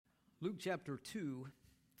Luke chapter 2,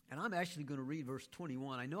 and I'm actually going to read verse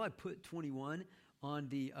 21. I know I put 21 on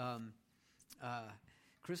the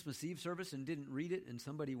Christmas Eve service and didn't read it, and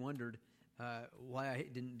somebody wondered why I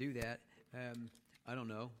didn't do that. I don't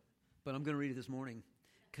know, but I'm going to read it this morning,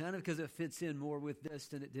 kind of because it fits in more with this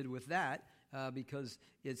than it did with that, because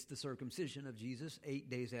it's the circumcision of Jesus 8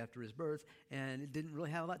 days after his birth, and it didn't really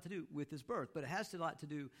have a lot to do with his birth, but it has a lot to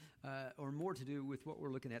do, or more to do with what we're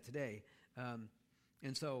looking at today.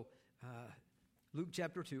 And so, Luke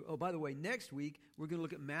chapter 2. Oh, by the way, next week we're going to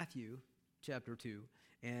look at Matthew chapter 2,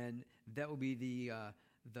 and that will be the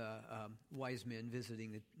wise men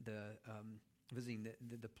visiting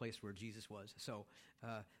the place where Jesus was. So,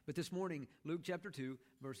 but this morning, Luke chapter 2,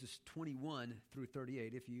 verses 21 through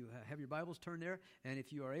 38. If you have your Bibles, turn there, and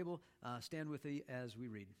if you are able, stand with me as we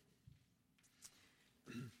read.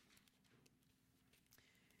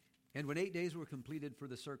 And when 8 days were completed for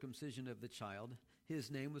the circumcision of the child, his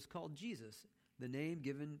name was called Jesus, the name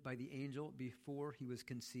given by the angel before he was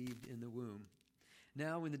conceived in the womb.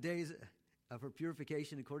 Now, when the days of her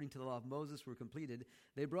purification according to the law of Moses were completed,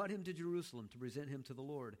 they brought him to Jerusalem to present him to the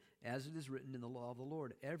Lord, as it is written in the law of the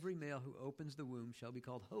Lord. Every male who opens the womb shall be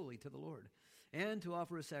called holy to the Lord, and to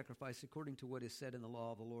offer a sacrifice according to what is said in the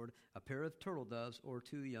law of the Lord, a pair of turtle doves or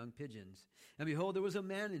 2 young pigeons. And behold, there was a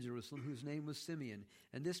man in Jerusalem whose name was Simeon,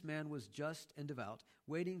 and this man was just and devout,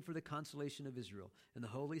 waiting for the consolation of Israel, and the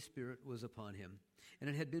Holy Spirit was upon him. And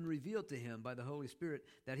it had been revealed to him by the Holy Spirit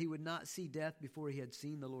that he would not see death before he had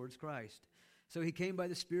seen the Lord's Christ. So he came by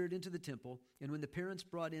the Spirit into the temple, and when the parents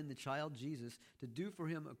brought in the child Jesus to do for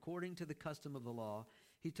him according to the custom of the law,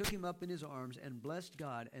 he took him up in his arms and blessed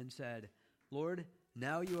God and said, Lord,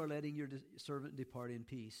 now you are letting your servant depart in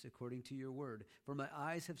peace, according to your word. For my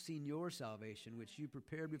eyes have seen your salvation, which you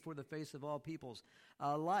prepared before the face of all peoples,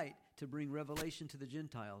 a light to bring revelation to the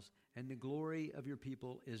Gentiles, and the glory of your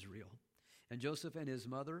people Israel. And Joseph and his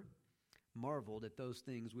mother marveled at those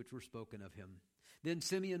things which were spoken of him. Then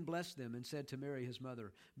Simeon blessed them and said to Mary his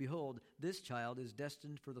mother, Behold, this child is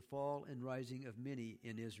destined for the fall and rising of many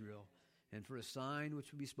in Israel, and for a sign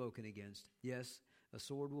which will be spoken against. Yes, a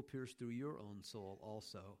sword will pierce through your own soul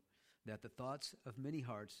also, that the thoughts of many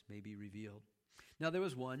hearts may be revealed. Now there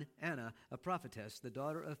was one, Anna, a prophetess, the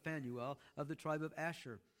daughter of Phanuel of the tribe of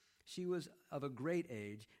Asher. She was of a great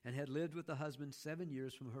age and had lived with a husband 7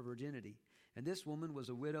 years from her virginity. And this woman was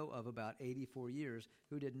a widow of about 84 years,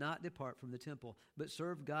 who did not depart from the temple, but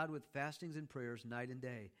served God with fastings and prayers night and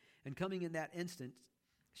day. And coming in that instant,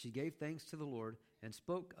 she gave thanks to the Lord and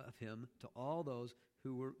spoke of him to all those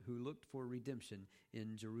who looked for redemption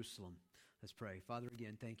in Jerusalem. Let's pray. Father,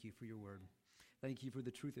 again, thank you for your word. Thank you for the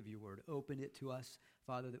truth of your word. Open it to us,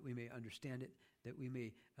 Father, that we may understand it, that we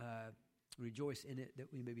may rejoice in it,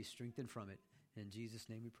 that we may be strengthened from it. In Jesus'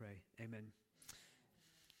 name we pray. Amen.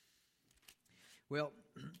 Well,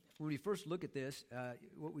 when we first look at this,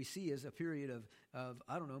 what we see is a period of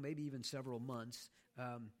I don't know, maybe even several months.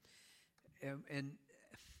 And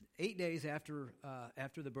 8 days after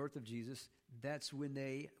the birth of Jesus, that's when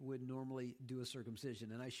they would normally do a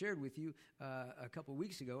circumcision. And I shared with you a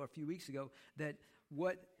few weeks ago, that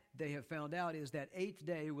what they have found out is that 8th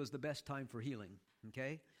day was the best time for healing,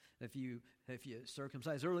 okay? If you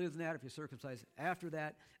circumcise earlier than that, if you circumcise after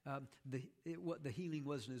that, the healing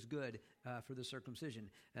wasn't as good for the circumcision.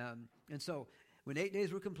 And so when 8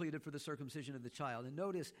 days were completed for the circumcision of the child, and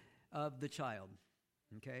notice of the child,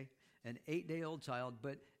 okay? An 8-day-old child,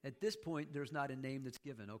 but at this point there's not a name that's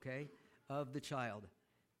given, okay? Of the child.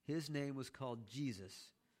 His name was called Jesus,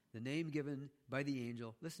 the name given by the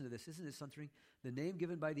angel. Listen to this, isn't this something? The name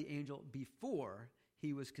given by the angel before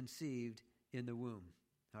he was conceived in the womb.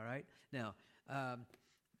 All right? Now,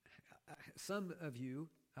 some of you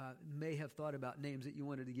may have thought about names that you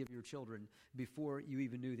wanted to give your children before you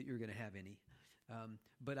even knew that you were going to have any.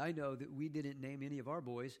 But I know that we didn't name any of our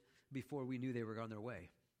boys before we knew they were on their way.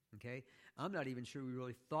 Okay? I'm not even sure we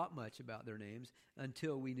really thought much about their names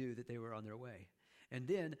until we knew that they were on their way. And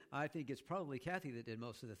then I think it's probably Kathy that did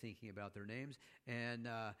most of the thinking about their names, and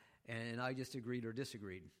I just agreed or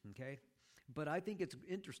disagreed. Okay? But I think it's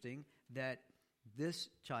interesting that this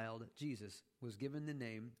child, Jesus, was given the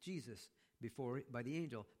name Jesus by the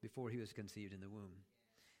angel before he was conceived in the womb.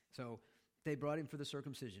 So they brought him for the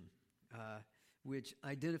circumcision, which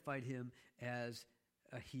identified him as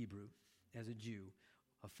a Hebrew, as a Jew,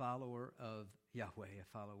 a follower of Yahweh, a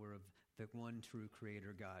follower of the one true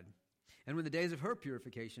Creator God. And when the days of her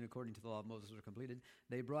purification, according to the law of Moses, were completed,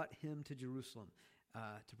 they brought him to Jerusalem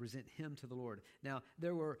to present him to the Lord. Now,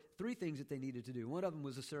 there were 3 things that they needed to do. One of them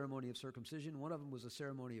was a ceremony of circumcision. One of them was a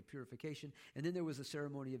ceremony of purification. And then there was a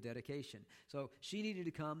ceremony of dedication. So she needed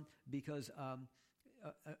to come because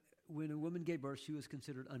when a woman gave birth, she was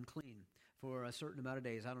considered unclean for a certain amount of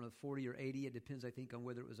days. I don't know, 40 or 80. It depends, I think, on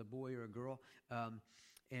whether it was a boy or a girl.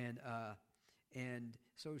 And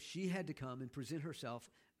so she had to come and present herself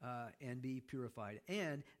and be purified.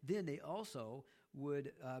 And then they also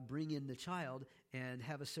would bring in the child and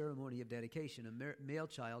have a ceremony of dedication. A male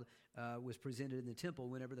child was presented in the temple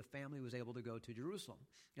whenever the family was able to go to Jerusalem.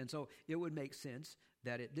 And so it would make sense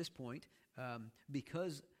that at this point,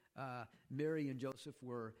 because Mary and Joseph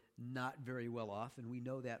were not very well off, and we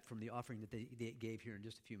know that from the offering that they gave here in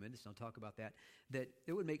just a few minutes, and I'll talk about that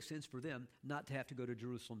it would make sense for them not to have to go to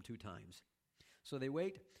Jerusalem 2 times. So they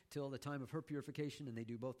wait till the time of her purification, and they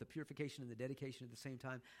do both the purification and the dedication at the same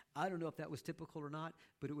time. I don't know if that was typical or not,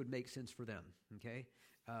 but it would make sense for them, okay?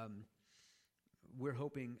 We're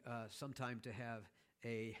hoping sometime to have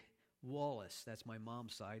a Wallace, that's my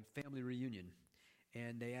mom's side, family reunion.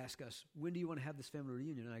 And they ask us, when do you want to have this family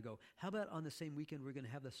reunion? And I go, how about on the same weekend we're going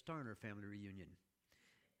to have the Starner family reunion?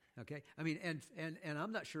 Okay? I mean, and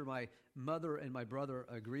I'm not sure my mother and my brother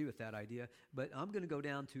agree with that idea, but I'm going to go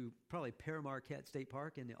down to probably Pere Marquette State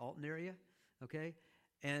Park in the Alton area, okay?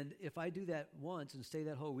 And if I do that once and stay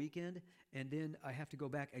that whole weekend, and then I have to go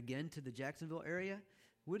back again to the Jacksonville area,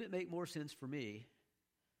 wouldn't it make more sense for me,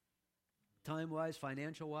 time-wise,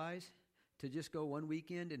 financial-wise, to just go one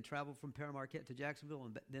weekend and travel from Pere Marquette to Jacksonville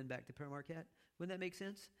and then back to Pere Marquette? Wouldn't that make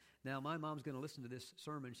sense? Now, my mom's going to listen to this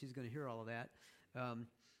sermon. She's going to hear all of that.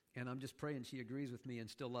 And I'm just praying she agrees with me and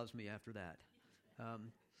still loves me after that.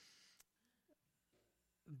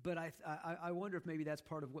 But I wonder if maybe that's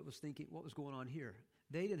part of what was going on here.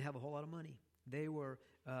 They didn't have a whole lot of money. They were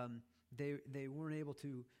they weren't able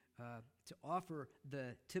to offer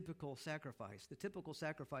the typical sacrifice. The typical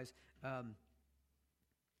sacrifice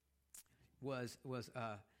was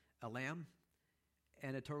a lamb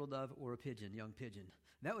and a turtle dove or a pigeon, young pigeon.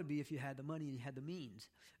 That would be if you had the money and you had the means.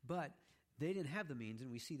 But they didn't have the means,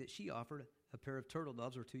 and we see that she offered a pair of turtle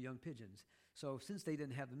doves or 2 young pigeons. So since they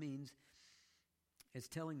didn't have the means, it's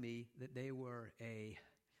telling me that they were I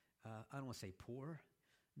don't want to say poor,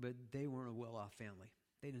 but they weren't a well-off family.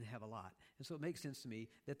 They didn't have a lot. And so it makes sense to me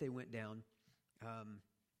that they went down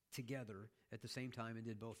together at the same time and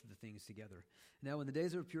did both of the things together. Now, when the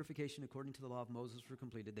days of purification according to the law of Moses were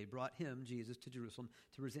completed, they brought him, Jesus, to Jerusalem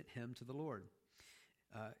to present him to the Lord.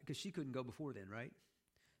 Because she couldn't go before then, right?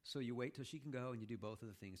 So you wait till she can go and you do both of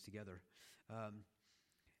the things together. A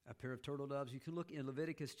pair of turtle doves. You can look in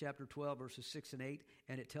Leviticus chapter 12, verses 6 and 8,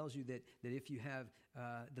 and it tells you that if you have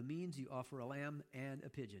the means, you offer a lamb and a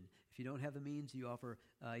pigeon. If you don't have the means, you offer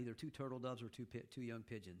either 2 turtle doves or 2 young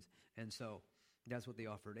pigeons. And so that's what they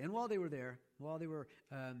offered. And while they were there, while they were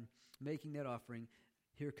making that offering,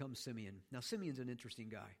 here comes Simeon. Now, Simeon's an interesting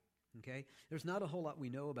guy. Okay? There's not a whole lot we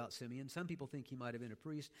know about Simeon. Some people think he might have been a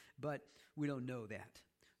priest, but we don't know that.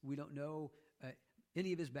 We don't know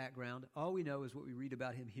any of his background. All we know is what we read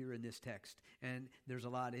about him here in this text, and there's a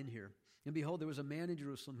lot in here. And behold, there was a man in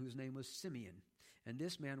Jerusalem whose name was Simeon, and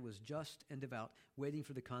this man was just and devout, waiting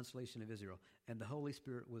for the consolation of Israel, and the Holy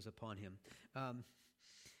Spirit was upon him. I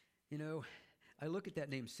look at that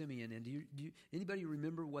name Simeon, and do you anybody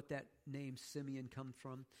remember what that name Simeon comes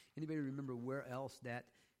from? Anybody remember where else that?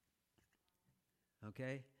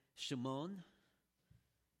 Okay, Shimon,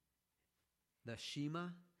 the Shema.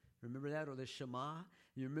 Remember that, or the Shema?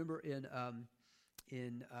 You remember in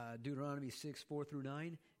Deuteronomy 6, 4 through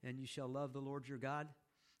 9, and you shall love the Lord your God,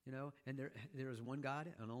 and there is one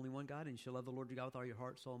God and only one God, and you shall love the Lord your God with all your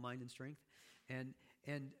heart, soul, mind, and strength. And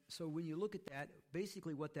so when you look at that,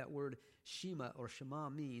 basically what that word Shema or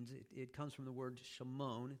Shema means, it comes from the word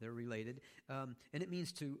Shimon. They're related, and it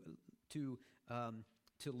means to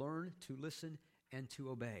learn, to listen, and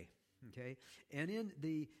to obey. Okay, and in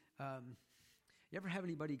the you ever have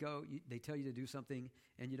anybody go, they tell you to do something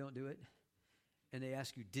and you don't do it? And they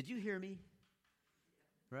ask you, did you hear me?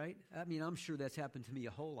 Right? I mean, I'm sure that's happened to me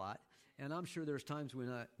a whole lot. And I'm sure there's times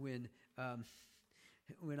when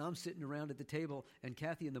I'm sitting around at the table and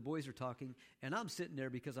Kathy and the boys are talking, and I'm sitting there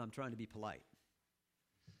because I'm trying to be polite.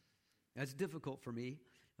 That's difficult for me,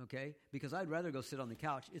 okay? Because I'd rather go sit on the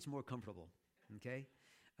couch. It's more comfortable, okay?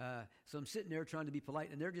 So I'm sitting there trying to be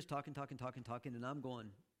polite, and they're just talking, and I'm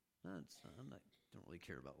going, don't really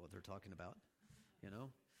care about what they're talking about,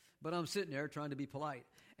 But I'm sitting there trying to be polite.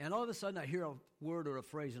 And all of a sudden I hear a word or a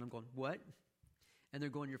phrase and I'm going, what? And they're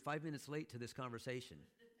going, you're 5 minutes late to this conversation,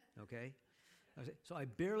 okay? So I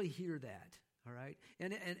barely hear that, all right?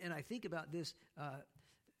 And I think about this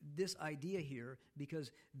idea here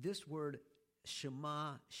because this word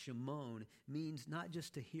Shema, Shimon, means not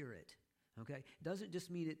just to hear it, okay? It doesn't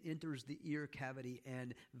just mean it enters the ear cavity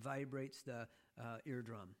and vibrates the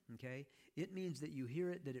eardrum, okay? It means that you hear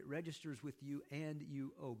it, that it registers with you, and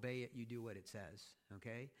you obey it. You do what it says,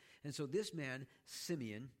 okay? And so this man,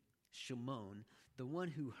 Simeon, Shimon, the one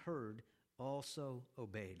who heard, also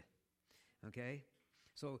obeyed, okay?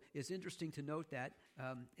 So it's interesting to note that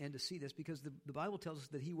and to see this because the Bible tells us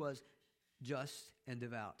that he was just and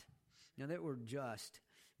devout. Now that word just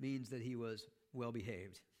means that he was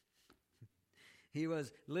well-behaved. He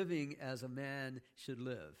was living as a man should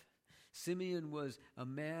live. Simeon was a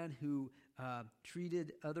man who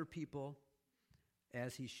treated other people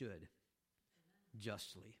as he should,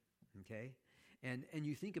 justly, okay? And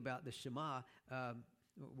you think about the Shema,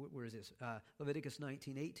 where is this? Leviticus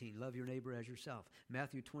 19:18, love your neighbor as yourself.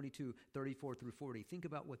 Matthew 22:34 through 40. Think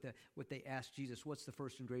about what they asked Jesus, what's the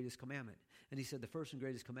first and greatest commandment? And he said the first and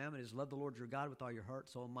greatest commandment is love the Lord your God with all your heart,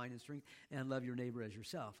 soul, mind, and strength, and love your neighbor as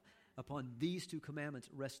yourself. Upon these two commandments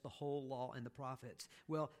rest the whole law and the prophets.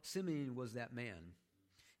 Well, Simeon was that man.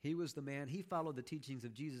 He was the man. He followed the teachings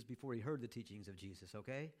of Jesus before he heard the teachings of Jesus,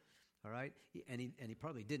 okay? All right? And he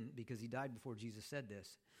probably didn't because he died before Jesus said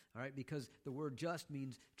this. All right? Because the word just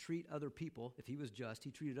means treat other people. If he was just, he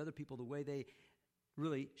treated other people the way they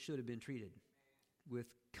really should have been treated, with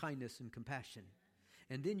kindness and compassion.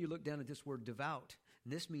 And then you look down at this word devout,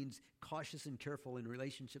 and this means cautious and careful in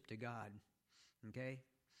relationship to God, okay?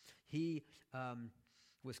 He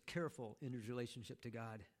was careful in his relationship to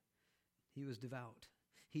God. He was devout.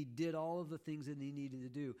 He did all of the things that he needed to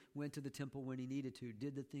do, went to the temple when he needed to,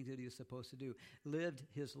 did the things that he was supposed to do, lived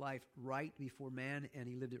his life right before man, and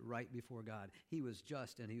he lived it right before God. He was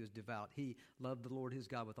just and he was devout. He loved the Lord his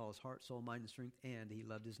God with all his heart, soul, mind, and strength, and he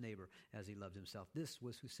loved his neighbor as he loved himself. This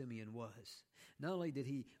was who Simeon was. Not only did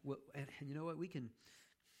he, and you know what,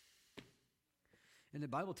 and the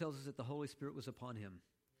Bible tells us that the Holy Spirit was upon him.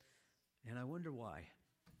 And I wonder why.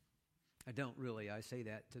 I don't really. I say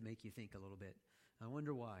that to make you think a little bit. I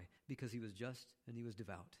wonder why. Because he was just and he was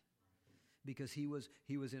devout. Because he was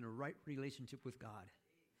in a right relationship with God.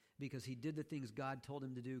 Because he did the things God told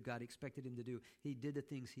him to do, God expected him to do. He did the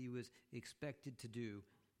things he was expected to do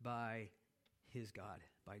by his God,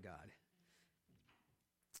 by God.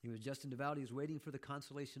 He was just and devout. He was waiting for the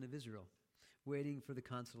consolation of Israel. Waiting for the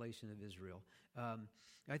consolation of Israel.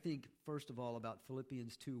 I think, first of all, about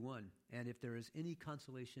Philippians 2:1, and if there is any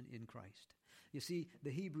consolation in Christ. You see,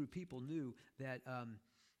 the Hebrew people knew that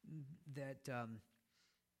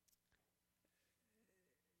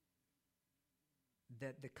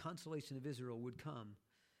that the consolation of Israel would come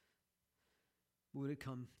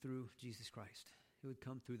through Jesus Christ. It would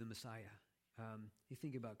come through the Messiah. You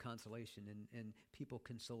think about consolation and people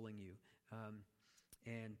consoling you.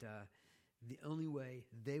 The only way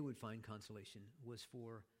they would find consolation was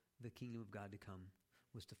for the kingdom of God to come,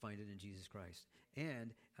 was to find it in Jesus Christ.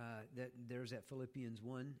 And there's that Philippians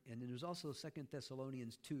 1, and then there's also 2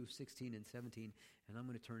 Thessalonians 2:16 and 17, and I'm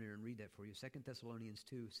going to turn here and read that for you. 2 Thessalonians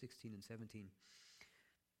 2:16 and 17.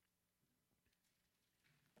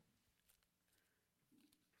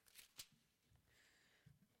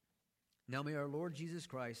 Now may our Lord Jesus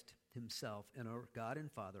Christ himself and our God and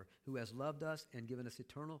Father, who has loved us and given us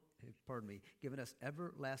given us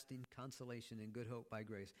everlasting consolation and good hope by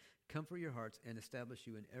grace, comfort your hearts and establish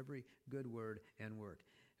you in every good word and work,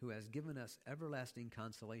 who has given us everlasting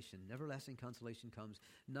consolation. Everlasting consolation comes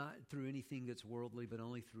not through anything that's worldly, but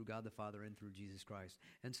only through God the Father and through Jesus Christ.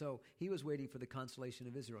 And so he was waiting for the consolation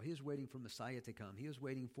of Israel. He was waiting for Messiah to come. He was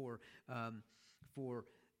waiting for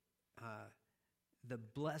the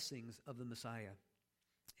blessings of the Messiah.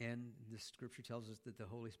 And the scripture tells us that the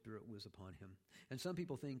Holy Spirit was upon him. And some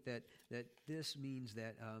people think that this means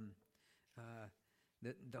that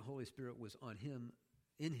the Holy Spirit was on him,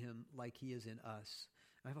 in him, like he is in us.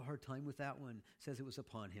 I have a hard time with that one. It says it was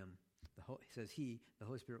upon him. The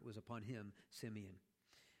Holy Spirit was upon him, Simeon.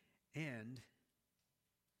 And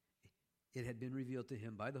it had been revealed to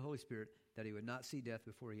him by the Holy Spirit that he would not see death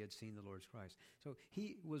before he had seen the Lord Christ. So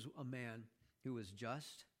he was a man who was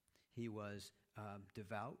just. He was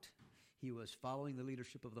devout. He was following the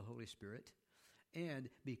leadership of the Holy Spirit. And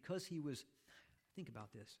because he was, think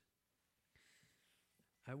about this.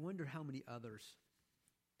 I wonder how many others,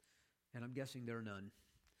 and I'm guessing there are none,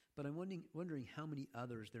 but I'm wondering how many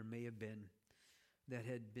others there may have been that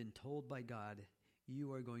had been told by God,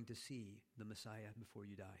 you are going to see the Messiah before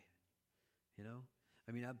you die. You know?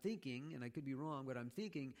 I mean, I'm thinking, and I could be wrong, but I'm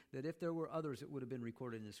thinking that if there were others, it would have been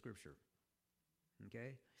recorded in the Scripture.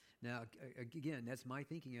 Okay? Now, again, that's my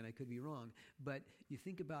thinking, and I could be wrong. But you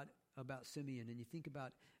think about Simeon, and you think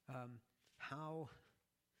about how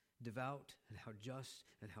devout and how just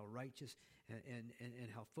and how righteous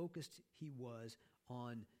and how focused he was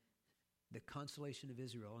on the consolation of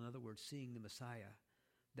Israel, in other words, seeing the Messiah,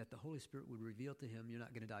 that the Holy Spirit would reveal to him, you're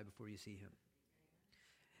not going to die before you see him.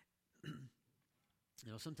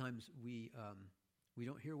 Sometimes we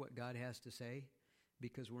don't hear what God has to say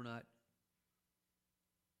because we're not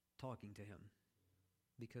talking to him,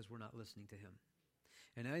 because we're not listening to him.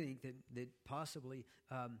 And I think that possibly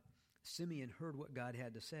Simeon heard what God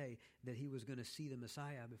had to say, that he was going to see the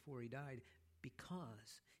Messiah before he died,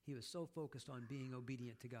 because he was so focused on being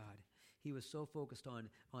obedient to God. He was so focused on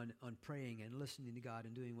praying and listening to God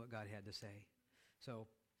and doing what God had to say. So,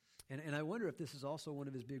 and I wonder if this is also one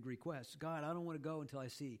of his big requests. God, I don't want to go until I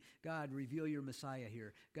see. God, reveal your Messiah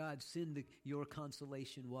here. God, send your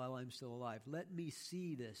consolation while I'm still alive. Let me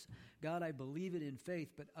see this. God, I believe it in faith,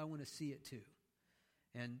 but I want to see it too.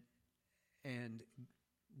 And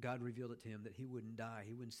God revealed it to him that he wouldn't die.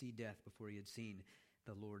 He wouldn't see death before he had seen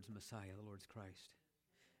the Lord's Messiah, the Lord's Christ.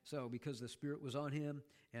 So because the Spirit was on him,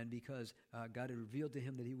 and because God had revealed to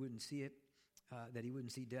him that he wouldn't see it, that he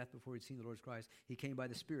wouldn't see death before he'd seen the Lord's Christ, he came by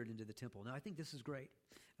the Spirit into the temple. Now, I think this is great.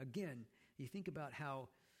 Again, you think about how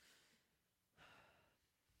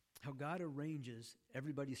God arranges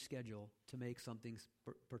everybody's schedule to make something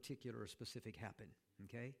particular or specific happen,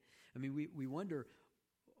 okay? I mean, we wonder,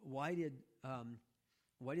 why did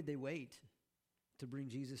they wait to bring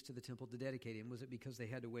Jesus to the temple to dedicate him? Was it because they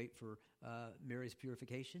had to wait for Mary's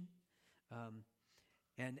purification?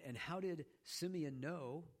 And how did Simeon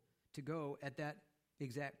know to go at that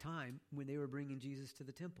exact time when they were bringing Jesus to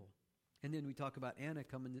the temple? And then we talk about Anna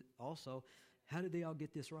coming also. How did they all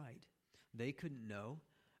get this right? They couldn't know.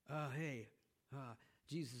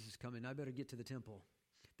 Jesus is coming. I better get to the temple.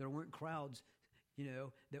 There weren't crowds,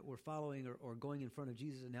 that were following or going in front of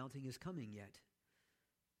Jesus announcing his coming yet.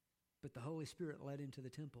 But the Holy Spirit led him to the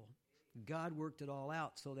temple. God worked it all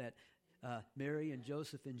out so that Mary and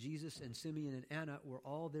Joseph and Jesus and Simeon and Anna were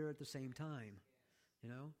all there at the same time,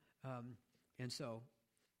 and so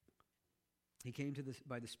he came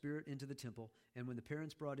by the Spirit into the temple, and when the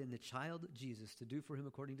parents brought in the child Jesus to do for him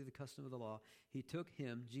according to the custom of the law, he took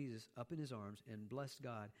him, Jesus, up in his arms and blessed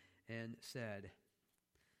God and said.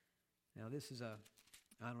 Now this is I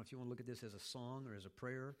don't know if you want to look at this as a song or as a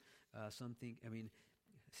prayer, something. I mean,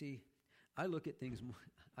 see, I look at things.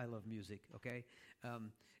 I love music, okay?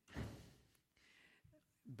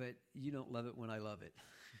 But you don't love it when I love it,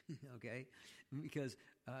 okay? Because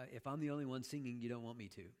if I'm the only one singing, you don't want me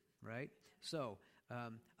to, right? So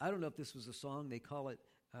I don't know if this was a song. They call it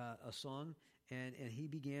a song. And he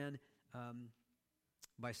began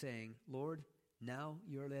by saying, Lord, now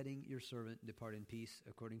you're letting your servant depart in peace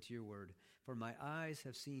according to your word. For my eyes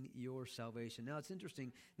have seen your salvation. Now it's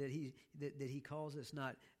interesting that he calls us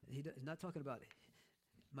he's not talking about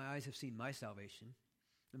my eyes have seen my salvation.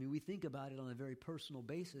 I mean, we think about it on a very personal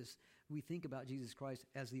basis. We think about Jesus Christ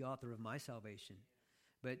as the author of my salvation.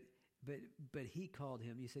 But he called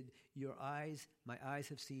him, he said, my eyes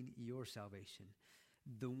have seen your salvation.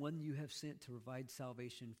 The one you have sent to provide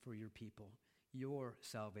salvation for your people, your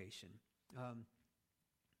salvation.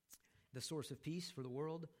 The source of peace for the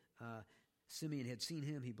world. Simeon had seen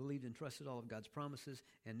him. He believed and trusted all of God's promises,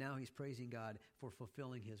 and now he's praising God for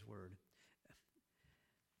fulfilling his word.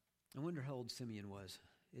 I wonder how old Simeon was.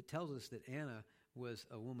 It tells us that Anna was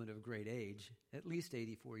a woman of great age, at least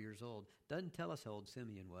 84 years old. Doesn't tell us how old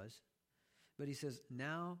Simeon was. But he says,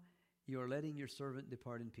 now you are letting your servant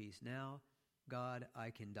depart in peace. Now, God,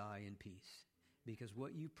 I can die in peace. Because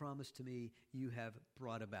what you promised to me, you have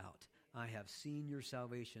brought about. I have seen your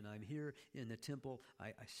salvation. I'm here in the temple.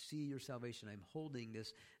 I see your salvation. I'm holding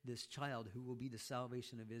this child who will be the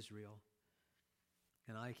salvation of Israel.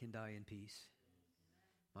 And I can die in peace.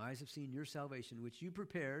 My eyes have seen your salvation, which you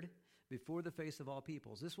prepared before the face of all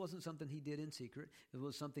peoples. This wasn't something he did in secret. It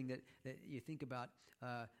was something that you think about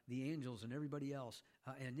the angels and everybody else.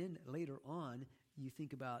 And then later on, you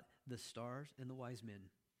think about the stars and the wise men.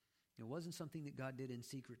 It wasn't something that God did in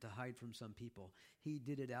secret to hide from some people. He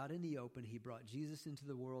did it out in the open. He brought Jesus into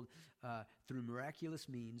the world through miraculous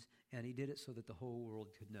means, and he did it so that the whole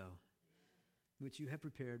world could know, which you have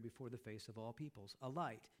prepared before the face of all peoples, a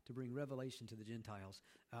light to bring revelation to the Gentiles.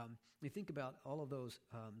 You think about all of those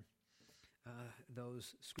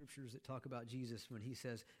scriptures that talk about Jesus when he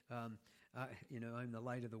says, I'm the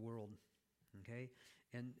light of the world, okay?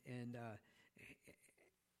 And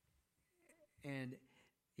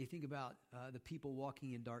you think about the people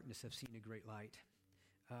walking in darkness have seen a great light.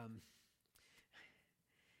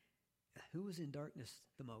 Who was in darkness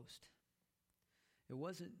the most? It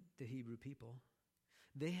wasn't the Hebrew people.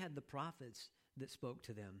 They had the prophets that spoke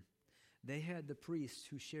to them. They had the priests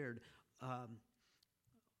who shared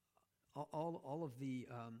all of the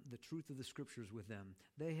truth of the scriptures with them.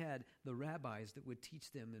 They had the rabbis that would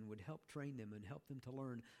teach them and would help train them and help them to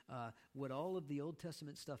learn what all of the Old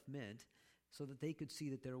Testament stuff meant so that they could see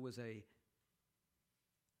that there was a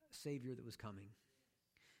Savior that was coming.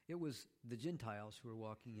 It was the Gentiles who were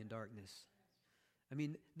walking in darkness. I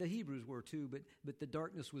mean, the Hebrews were too, but the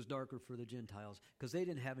darkness was darker for the Gentiles because they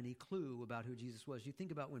didn't have any clue about who Jesus was. You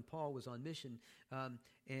think about when Paul was on mission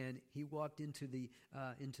and he walked into the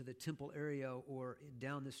temple area or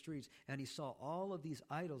down the streets, and he saw all of these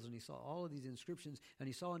idols and he saw all of these inscriptions, and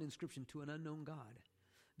he saw an inscription to an unknown God,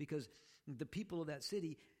 because the people of that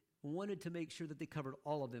city wanted to make sure that they covered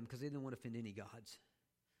all of them because they didn't want to offend any gods.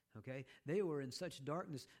 Okay, they were in such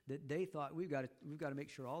darkness that they thought we've got to make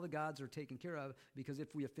sure all the gods are taken care of, because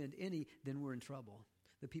if we offend any, then we're in trouble.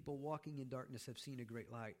 The people walking in darkness have seen a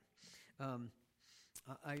great light. I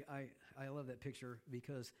love that picture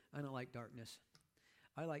because I don't like darkness.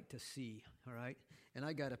 I like to see. All right, and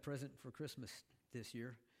I got a present for Christmas this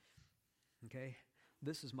year. Okay,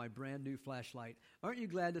 this is my brand new flashlight. Aren't you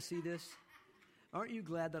glad to see this? Aren't you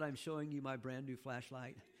glad that I'm showing you my brand new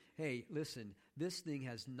flashlight? Hey, listen, this thing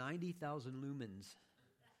has 90,000 lumens,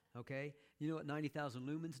 okay? You know what 90,000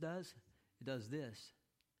 lumens does? It does this,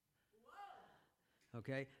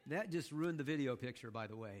 okay? That just ruined the video picture, by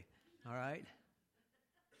the way, all right?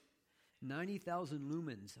 90,000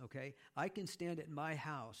 lumens, okay? I can stand at my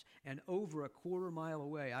house, and over a quarter mile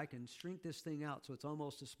away, I can shrink this thing out so it's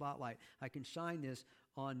almost a spotlight. I can shine this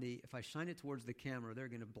if I shine it towards the camera, they're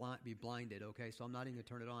going to be blinded, okay? So I'm not even going to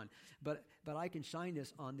turn it on. But I can shine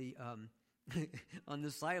this on the on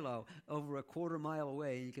the silo over a quarter mile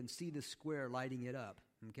away, and you can see the square lighting it up,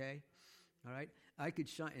 okay? All right? I could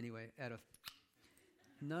shine, anyway, at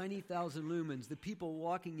 90,000 lumens. The people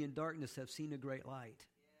walking in darkness have seen a great light.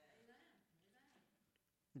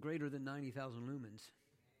 Greater than 90,000 lumens.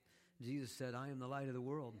 Jesus said, I am the light of the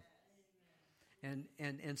world. And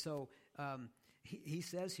so he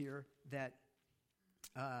says here that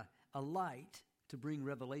a light to bring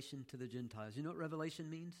revelation to the Gentiles. You know what revelation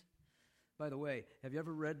means? By the way, have you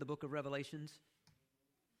ever read the book of Revelations?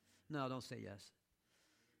 No, don't say yes.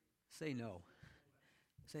 Say no.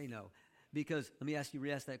 Say no. Because, let me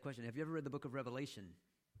re-ask that question. Have you ever read the book of Revelation?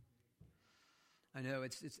 I know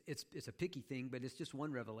it's a picky thing, but it's just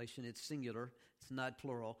one revelation. It's singular. It's not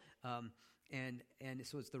plural. And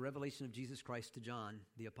so it's the revelation of Jesus Christ to John,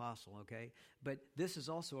 the apostle, okay? But this is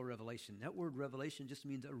also a revelation. That word revelation just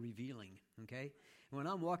means a revealing, okay? And when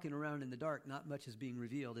I'm walking around in the dark, not much is being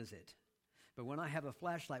revealed, is it? But when I have a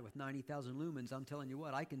flashlight with 90,000 lumens, I'm telling you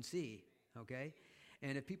what, I can see, okay?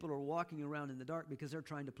 And if people are walking around in the dark because they're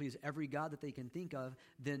trying to please every god that they can think of,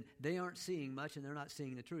 then they aren't seeing much and they're not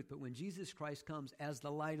seeing the truth. But when Jesus Christ comes as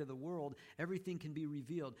the light of the world, everything can be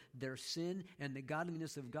revealed. Their sin and the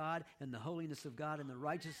godliness of God and the holiness of God and the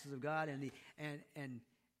righteousness of God and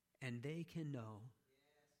they can know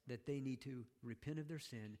that they need to repent of their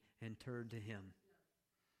sin and turn to Him.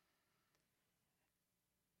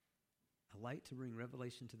 A light to bring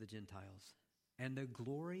revelation to the Gentiles and the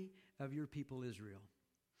glory of your people Israel.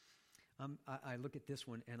 I look at this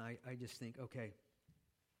one and I just think, okay,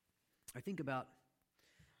 I think about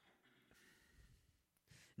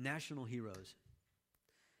national heroes.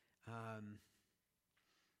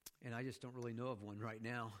 And I just don't really know of one right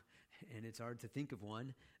now, and it's hard to think of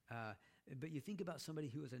one. But you think about somebody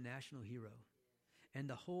who is a national hero, and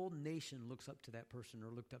the whole nation looks up to that person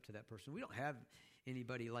or looked up to that person. We don't have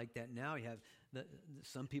anybody like that now. You have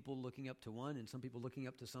some people looking up to one and some people looking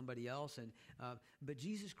up to somebody else. But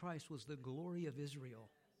Jesus Christ was the glory of Israel.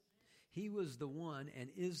 He was the one and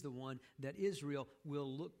is the one that Israel will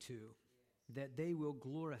look to, that they will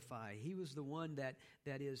glorify. He was the one that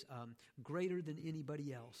is greater than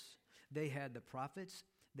anybody else. They had the prophets.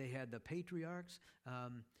 They had the patriarchs.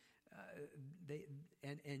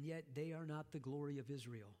 And yet they are not the glory of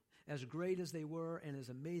Israel. As great as they were and as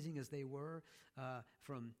amazing as they were,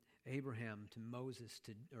 from Abraham to Moses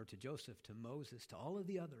to Joseph to Moses to all of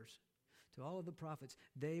the others, to all of the prophets,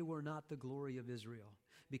 they were not the glory of Israel,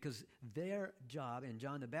 because their job and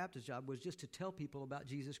John the Baptist's job was just to tell people about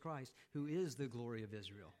Jesus Christ, who is the glory of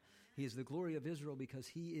Israel. He is the glory of Israel because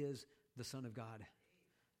He is the Son of God,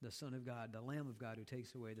 the Lamb of God who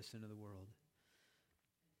takes away the sin of the world.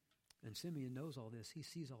 And Simeon knows all this. He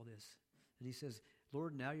sees all this. And he says,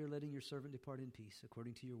 Lord, now you're letting your servant depart in peace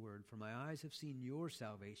according to your word. For my eyes have seen your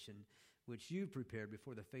salvation, which you've prepared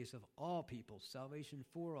before the face of all peoples, salvation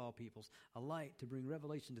for all peoples, a light to bring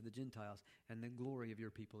revelation to the Gentiles and the glory of your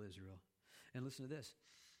people Israel. And listen to this.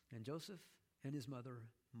 And Joseph and his mother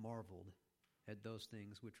marveled at those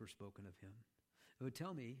things which were spoken of him. It would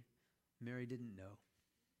tell me Mary didn't know.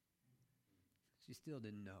 She still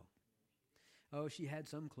didn't know. Oh, she had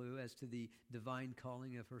some clue as to the divine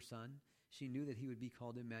calling of her son. She knew that he would be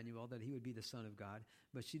called Emmanuel, that he would be the Son of God,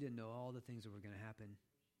 but she didn't know all the things that were going to happen.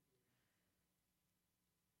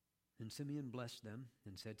 And Simeon blessed them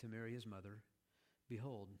and said to Mary his mother,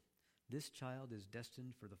 "Behold, this child is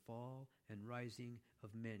destined for the fall and rising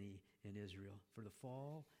of many in Israel." For the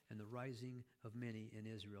fall and the rising of many in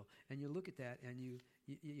Israel. And you look at that and you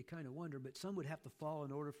kind of wonder, but some would have to fall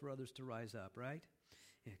in order for others to rise up, right?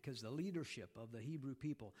 Because the leadership of the Hebrew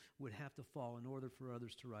people would have to fall in order for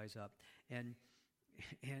others to rise up. And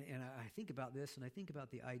I think about this, and I think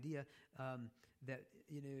about the idea that,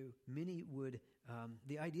 many would,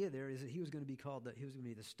 the idea there is that he was going to be called, he was going to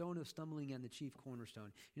be the stone of stumbling and the chief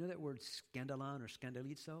cornerstone. You know that word scandalon or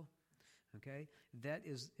scandalizo? Okay? That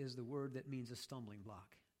is the word that means a stumbling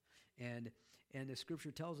block. And the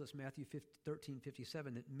scripture tells us, Matthew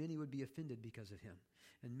 13:57, that many would be offended because of him.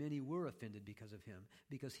 And many were offended because of him,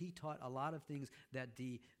 because he taught a lot of things that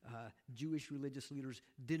the Jewish religious leaders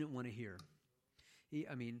didn't want to hear.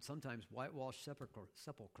 Sometimes whitewashed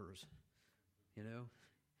sepulchers,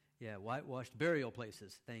 Yeah, whitewashed burial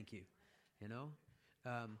places, thank you,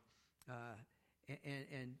 and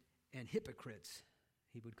hypocrites,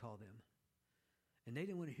 he would call them. And they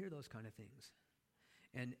didn't want to hear those kind of things.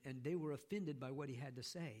 And they were offended by what he had to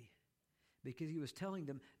say, because he was telling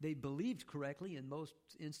them they believed correctly in most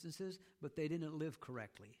instances, but they didn't live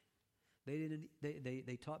correctly.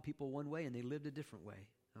 They taught people one way and they lived a different way,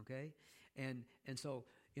 okay? And so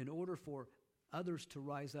in order for others to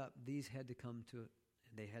rise up, these had to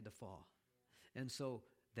they had to fall. And so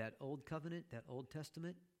that old covenant, that Old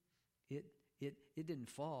Testament, it didn't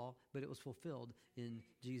fall, but it was fulfilled in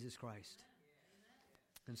Jesus Christ.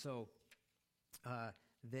 And so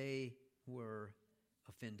they were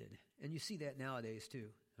offended. And you see that nowadays too,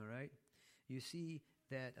 all right? You see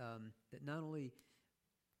that that not only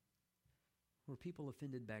were people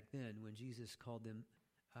offended back then when Jesus called them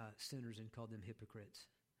sinners and called them hypocrites,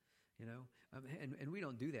 and we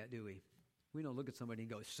don't do that, do we? We don't look at somebody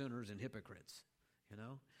and go, sinners and hypocrites,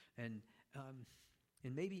 and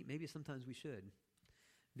maybe sometimes we should,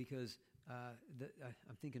 because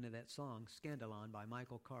I'm thinking of that song, Scandalon by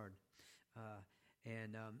Michael Card.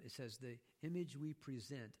 And it says, the image we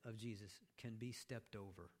present of Jesus can be stepped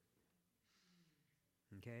over.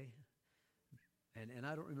 Okay? And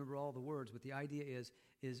I don't remember all the words, but the idea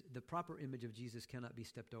is the proper image of Jesus cannot be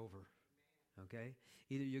stepped over. Okay?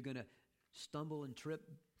 Either you're going to stumble and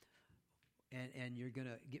trip and you're going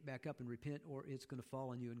to get back up and repent, or it's going to fall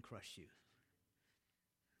on you and crush you.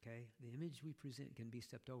 Okay? The image we present can be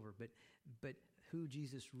stepped over, but who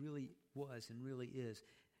Jesus really was and really is,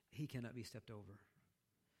 he cannot be stepped over.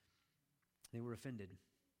 They were offended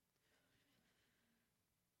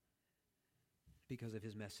because of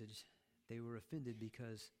his message. They were offended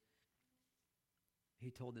because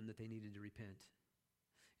he told them that they needed to repent.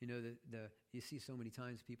 You see so many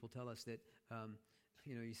times people tell us that,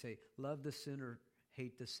 you say, love the sinner,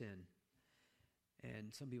 hate the sin.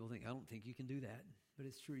 And some people think, I don't think you can do that. But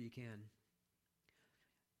it's true, you can.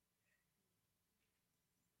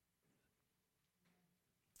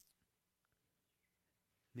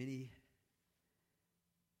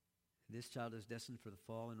 This child is destined for the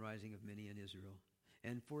fall and rising of many in Israel.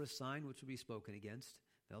 And for a sign which will be spoken against,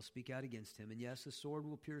 they'll speak out against him. And yes, the sword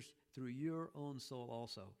will pierce through your own soul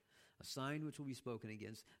also. A sign which will be spoken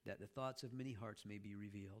against, that the thoughts of many hearts may be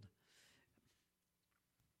revealed.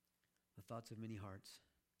 The thoughts of many hearts.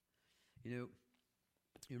 You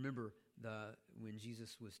remember when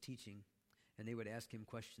Jesus was teaching, and they would ask him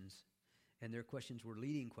questions. And their questions were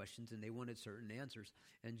leading questions, and they wanted certain answers.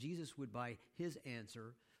 And Jesus would, by his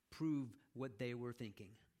answer, prove what they were thinking.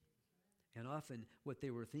 And often what they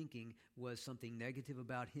were thinking was something negative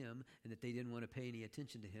about him, and that they didn't want to pay any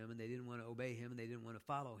attention to him, and they didn't want to obey him, and they didn't want to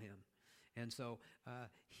follow him. And so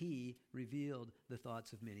he revealed the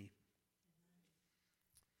thoughts of many.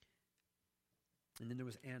 And then there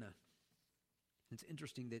was Anna. It's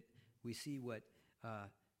interesting that we see what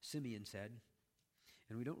Simeon said,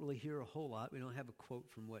 and we don't really hear a whole lot. We don't have a quote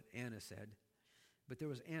from what Anna said. But there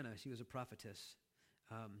was Anna. She was a prophetess,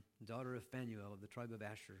 daughter of Phanuel of the tribe of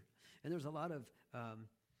Asher. And there's a lot of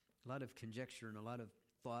conjecture and a lot of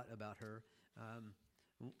thought about her.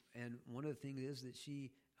 And one of the things is that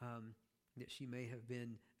she may have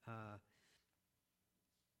been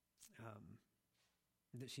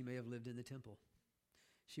that she may have lived in the temple.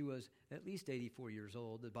 She was at least 84 years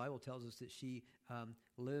old. The Bible tells us that she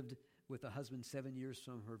lived with a husband 7 years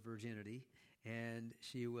from her virginity, and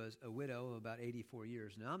she was a widow about 84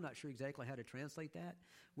 years. Now, I'm not sure exactly how to translate that,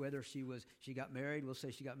 whether she got married, we'll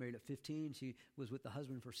say she got married at 15, she was with the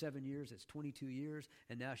husband for 7 years, that's 22 years,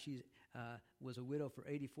 and now she was a widow for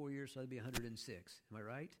 84 years, so that'd be 106. Am I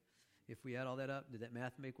right? If we add all that up, did that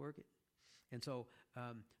math make work? And so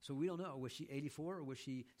we don't know, was she 84 or was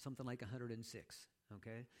she something like 106,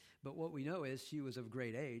 okay? But what we know is she was of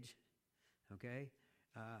great age, okay?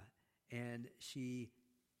 And she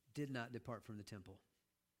did not depart from the temple.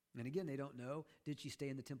 And again, they don't know. Did she stay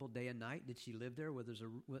in the temple day and night? Did she live there?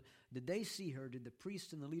 Did they see her? Did the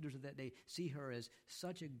priests and the leaders of that day see her as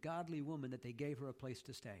such a godly woman that they gave her a place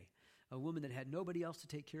to stay? A woman that had nobody else to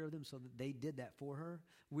take care of them, so that they did that for her?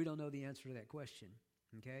 We don't know the answer to that question,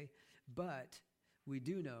 okay? But we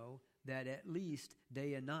do know that at least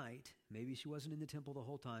day and night, maybe she wasn't in the temple the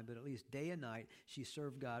whole time, but at least day and night, she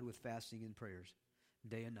served God with fasting and prayers.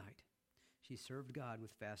 Day and night. She served God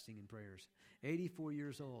with fasting and prayers. 84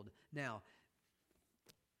 years old. Now,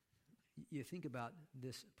 you think about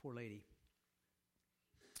this poor lady.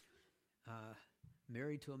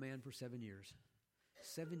 Married to a man for 7 years.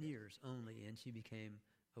 7 years only, and she became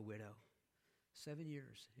a widow. 7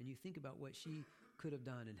 years. And you think about what she could have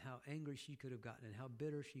done and how angry she could have gotten and how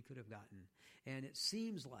bitter she could have gotten. And it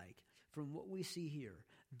seems like, from what we see here,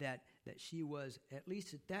 that she was, at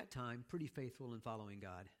least at that time, pretty faithful in following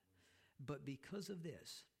God. But because of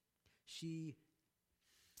this, she,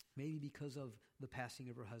 maybe because of the passing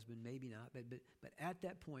of her husband, maybe not, but at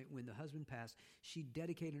that point when the husband passed, she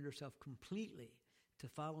dedicated herself completely to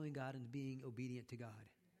following God and being obedient to God.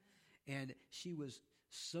 And she was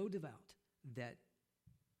so devout that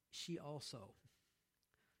she also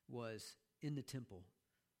was in the temple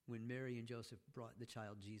when Mary and Joseph brought the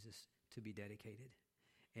child Jesus to be dedicated.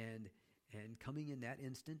 And coming in that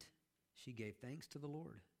instant, she gave thanks to the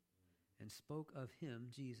Lord and spoke of him,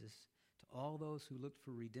 Jesus, to all those who looked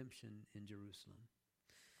for redemption in Jerusalem.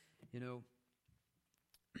 You know,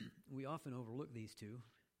 we often overlook these two.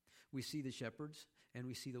 We see the shepherds and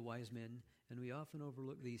we see the wise men, and we often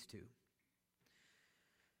overlook these two.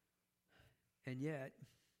 And yet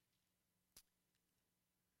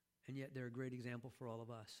they're a great example for all of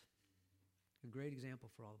us. A great example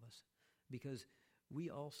for all of us. Because we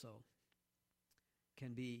also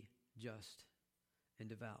can be just and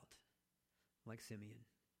devout, like Simeon.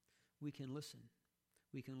 We can listen.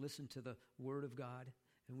 We can listen to the Word of God,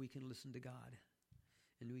 and we can listen to God.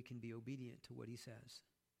 And we can be obedient to what He says.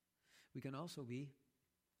 We can also be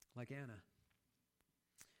like Anna,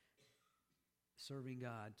 serving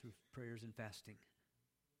God through prayers and fasting.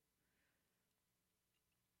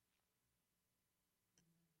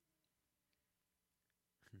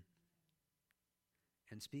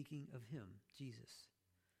 And speaking of him, Jesus,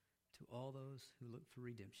 to all those who look for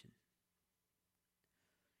redemption.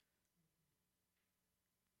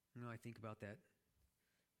 You know, I think about that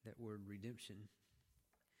word redemption.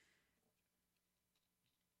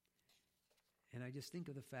 And I just think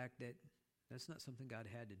of the fact that that's not something God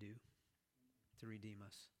had to do to redeem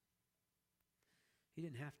us. He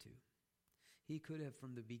didn't have to. He could have,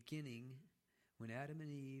 from the beginning, when Adam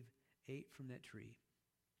and Eve ate from that tree,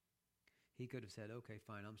 He could have said, okay,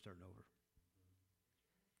 fine, I'm starting over.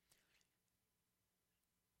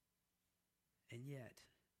 And yet,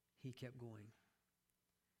 He kept going.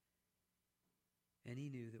 And He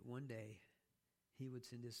knew that one day He would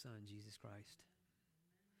send His Son, Jesus Christ.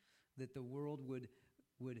 That the world would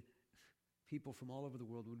people from all over the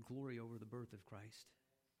world would glory over the birth of Christ.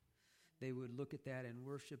 They would look at that and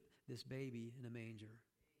worship this baby in a manger.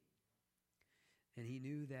 And He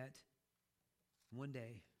knew that one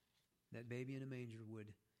day that baby in a manger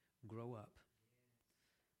would grow up,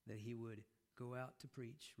 that He would go out to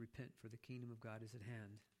preach, repent, for the kingdom of God is at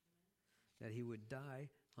hand, that He would die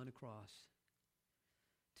on a cross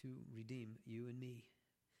to redeem you and me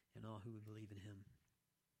and all who would believe in Him.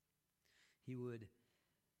 He would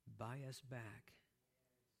buy us back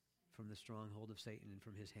from the stronghold of Satan and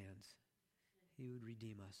from his hands. He would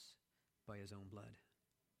redeem us by His own blood.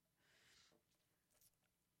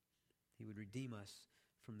 He would redeem us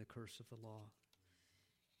from the curse of the law.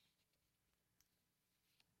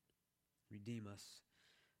 Redeem us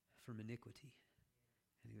from iniquity.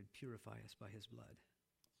 And He would purify us by His blood.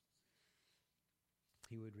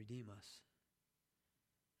 He would redeem us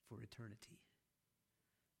for eternity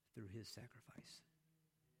through His sacrifice.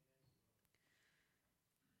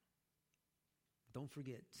 Don't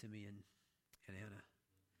forget Simeon and Anna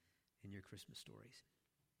in your Christmas stories.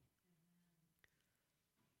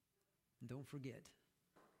 Don't forget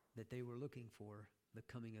that they were looking for the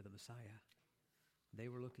coming of the Messiah. They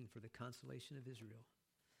were looking for the consolation of Israel.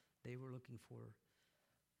 They were looking for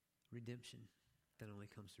redemption that only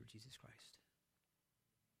comes through Jesus Christ.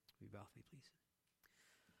 Will you bow with me, please?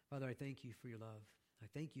 Father, I thank you for your love. I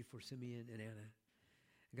thank you for Simeon and Anna.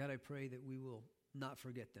 God, I pray that we will not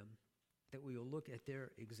forget them, that we will look at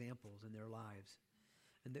their examples in their lives,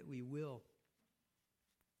 and that we will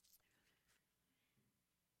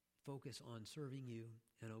focus on serving you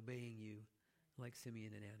and obeying you like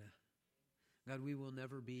Simeon and Anna. God, we will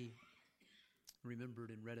never be remembered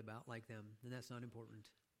and read about like them, and that's not important.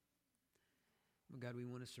 But God, we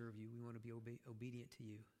want to serve you. We want to be obedient to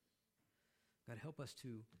you. God, help us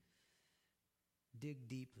to dig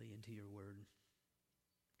deeply into your word,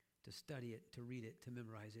 to study it, to read it, to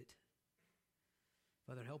memorize it.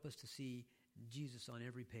 Father, help us to see Jesus on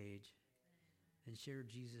every page and share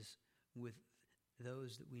Jesus with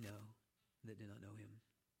those that we know that do not know him.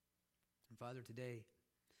 And Father, today,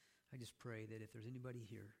 I just pray that if there's anybody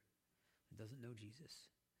here that doesn't know Jesus,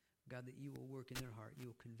 God, that you will work in their heart. You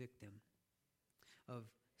will convict them of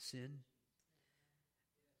sin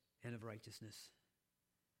and of righteousness,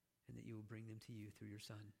 and that you will bring them to you through your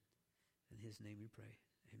Son. In his name we pray.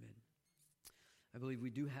 Amen. I believe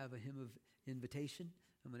we do have a hymn of invitation.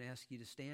 I'm going to ask you to stand.